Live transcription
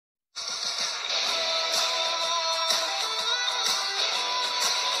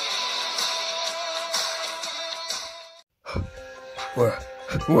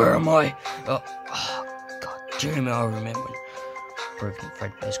Where am I? God damn it, I remember. Broken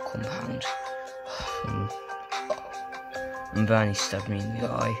Fredbear's compound. And Vanny stabbed me in the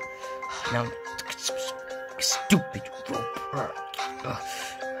eye. Now I'm stupid rope.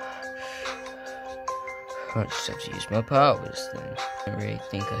 I just have to use my powers then. I don't really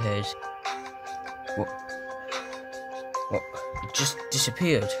think I heard. What? It just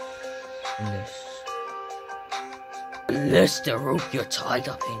disappeared in this. Unless the rope you're tied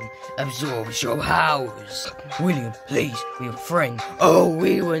up in absorbs your powers. William, please, we're friends. Oh,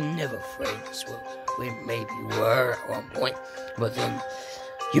 we were never friends. Well, we maybe were at one point, but then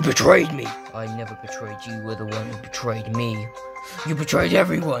you betrayed me. I never betrayed you. You were the one who betrayed me. You betrayed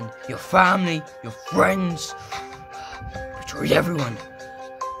everyone. Your family, your friends. Betrayed everyone.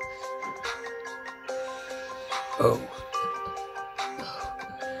 Oh.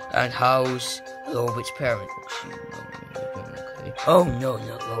 And how's Lobit's parent? Okay. Oh no,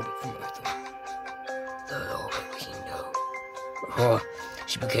 not Lobit from Earth. The Lobit we know. Oh,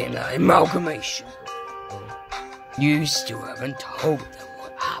 she became that amalgamation. You still haven't told them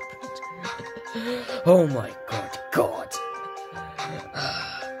what happened. Oh my God.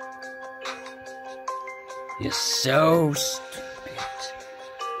 You're so stupid.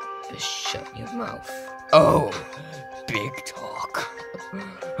 Just shut your mouth. Oh, big talk.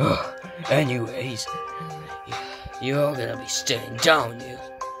 Anyways, you're gonna be staying down here.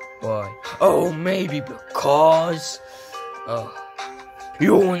 Why? Oh, maybe because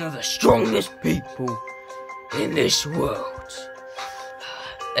you're one of the strongest people in this world,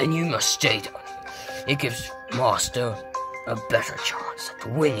 and you must stay down here. It gives Master a better chance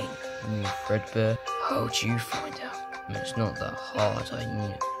at winning. Fredbear, how'd you find out? I mean, it's not that hard. I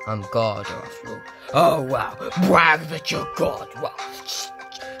knew. I'm God after all. Oh wow, brag that you're God. Wow,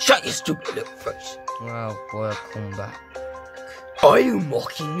 shut your stupid little face. Wow, boy, I'll come back. Are you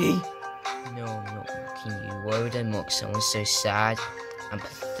mocking me? No, I'm not mocking you. Why would I mock someone so sad and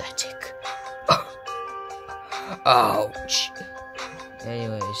pathetic? Ouch.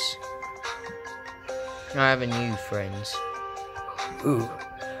 Anyways, I have a new friend. Ooh.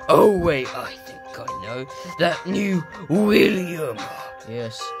 Oh wait, I think I know. That new William.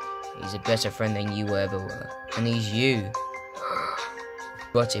 Yes, he's a better friend than you ever were. And he's you.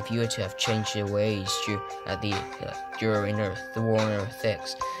 But if you were to have changed your ways during the war on Earth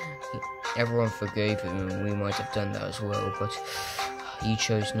X, everyone forgave him and we might have done that as well, but you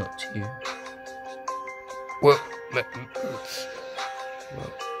chose not to. Well,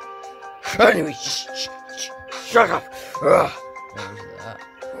 anyway, shut up! What was that?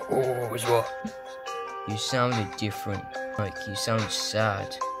 What was what? You sounded different, like you sounded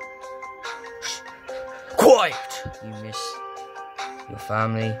sad. Quiet! You miss your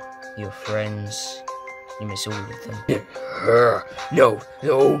family, your friends, you miss all of them. No,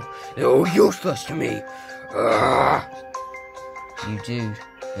 they're all useless to me. You do,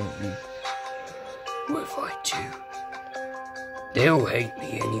 don't you? What if I do? They'll hate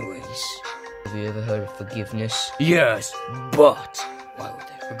me anyways. Have you ever heard of forgiveness? Yes, but why would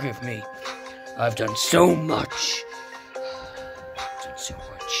they forgive me? I've done so much.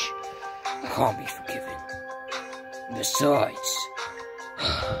 I can't be forgiven. Besides,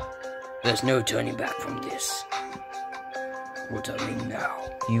 there's no turning back from this. What I mean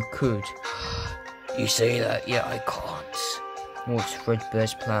now. You could. You say that, yet I can't. What's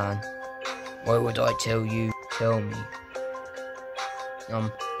Fredbear's plan? Why would I tell you? Tell me.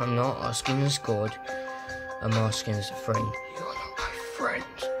 I'm not asking as God. I'm asking as a friend. You're not my friend.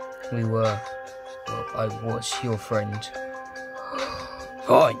 We were. Well, I was your friend.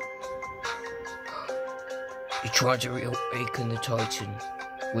 Fine. You're trying to reawaken the Titan.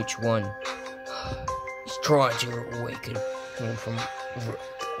 Which one? He's trying to awaken the one from...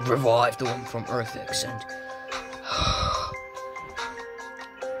 revive the one from Earth X and...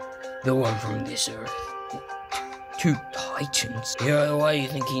 the one from this Earth. Two Titans? Yeah, why do you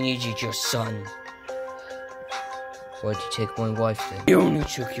think he needed your son? Why'd you take my wife then? You only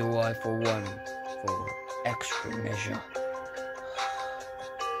took your wife for extra measure.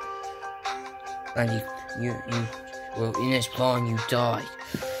 And well, in his plan you died.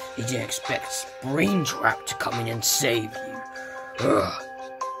 He didn't expect Springtrap to come in and save you.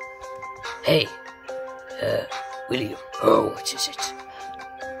 Hey, William. Oh, what is it?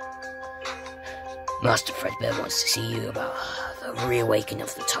 Master Fredbear wants to see you about the reawakening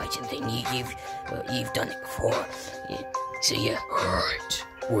of the Titan thing. You've done it before. So yeah. Alright.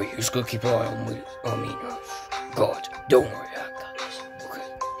 Wait, who's gonna keep an eye on me? God, don't worry, I got this.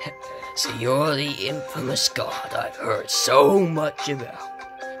 Okay. So you're the infamous god I've heard so much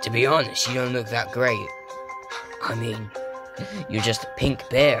about. To be honest, you don't look that great. I mean, You're just a pink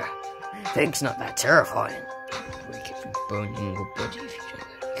bear. Pink's not that terrifying. Break every bone in your body if you don't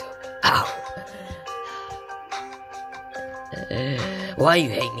let me go. Ow! Why you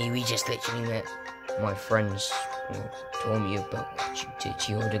hate me? We just literally met. My friends told me about what you did.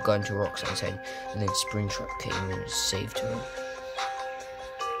 You held a gun to Roxanne's head, and then Springtrap came in and saved her.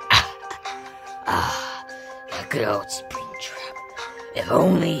 That good old Springtrap. If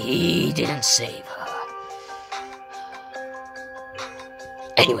only he didn't save her.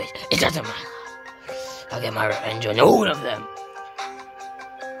 Anyways, it doesn't matter. I'll get my revenge on all of them.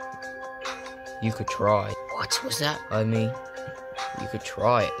 You could try. What was that? I mean, you could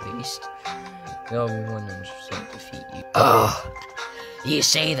try at least. No one will defeat you. Oh, you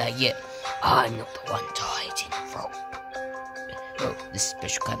say that, yet I'm not the one tied in a rope. Oh, this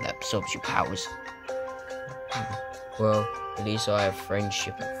special kind that absorbs your powers. Well, at least I have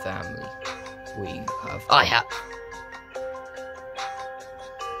friendship and family. What you have? I have.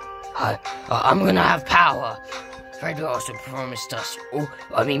 I'm gonna have power. Fred Master promised us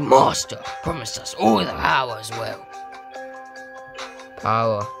Master promised us all the power as well.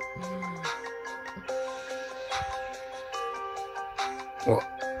 Power. What?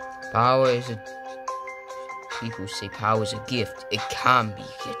 Power is a... People say power is a gift. It can be,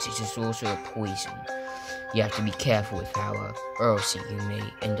 yet it is also a poison. You have to be careful with power, or else you may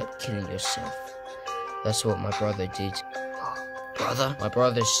end up killing yourself. That's what my brother did. Brother? My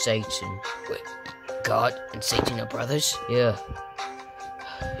brother's Satan. Wait, God and Satan are brothers? Yeah.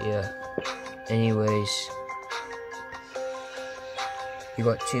 Yeah. Anyways. You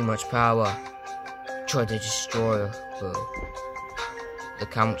got too much power. Tried to destroy the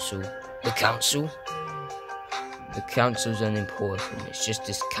council. The council? The council's unimportant. It's just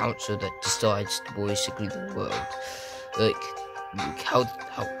this council that decides basically the world. Like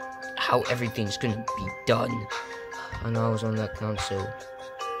how everything's gonna be done. And I was on that council.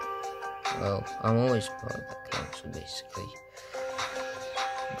 Well, I'm always part of that council, basically.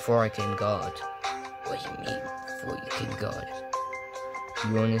 Before I came God. What do you mean, before you came God?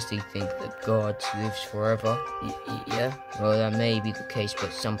 You honestly think that God lives forever? Yeah? Well, that may be the case,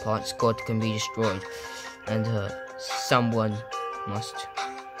 but some parts God can be destroyed. And someone must,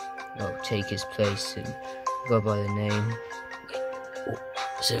 take his place and go by the name. Wait,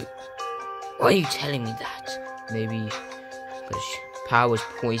 so, why are you telling me that? Maybe because power's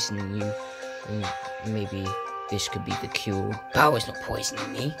poisoning you, and maybe this could be the cure. Power's not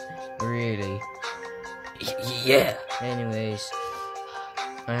poisoning me. Really? Yeah. Anyways,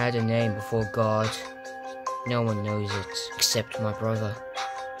 I had a name before God. No one knows it except my brother.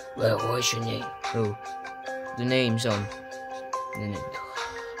 Well, what's your name? Oh, the name's on.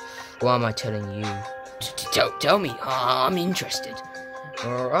 Why am I telling you? Tell me. I'm interested.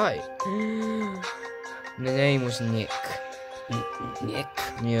 All right. The name was Nick. Nick?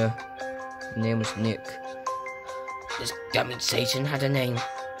 Yeah. The name was Nick. Does that mean Satan had a name?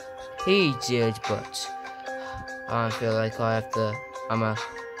 He did, but I feel like I'm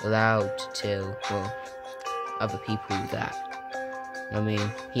allowed to tell, other people that. I mean,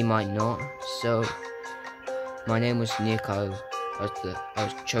 he might not. So, my name was Nick. I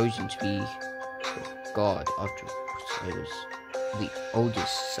was chosen to be God after I was the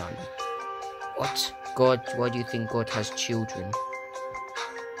oldest son. What? God, why do you think God has children?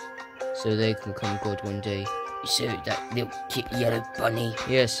 So they can become God one day. So that little yellow bunny?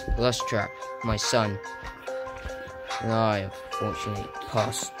 Yes, Lustrap, my son. And I unfortunately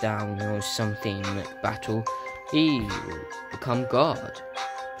passed down or something in that battle. He will become God.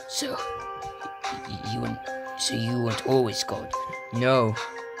 So you weren't always God? No.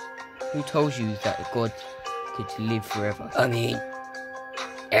 Who told you that God could live forever? I mean,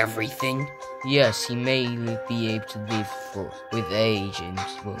 everything? Yes, he may be able to live with age and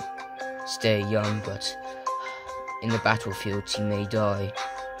stay young, but in the battlefields he may die.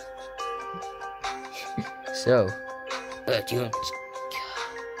 So, do you want...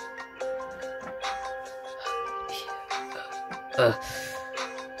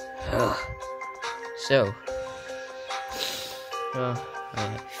 So, I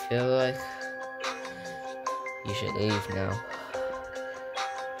feel like you should leave now.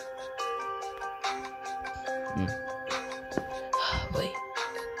 Wait,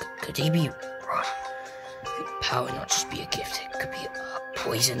 could he be right? Could power not just be a gift, it could be a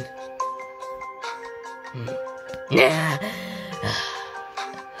poison? Nah.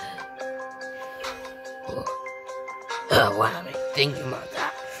 What am I thinking about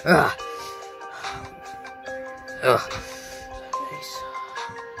that? Nice.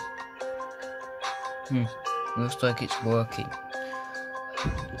 Looks like it's working.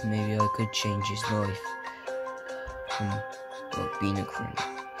 Maybe I could change his life. from being a criminal.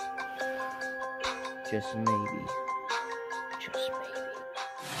 Just maybe.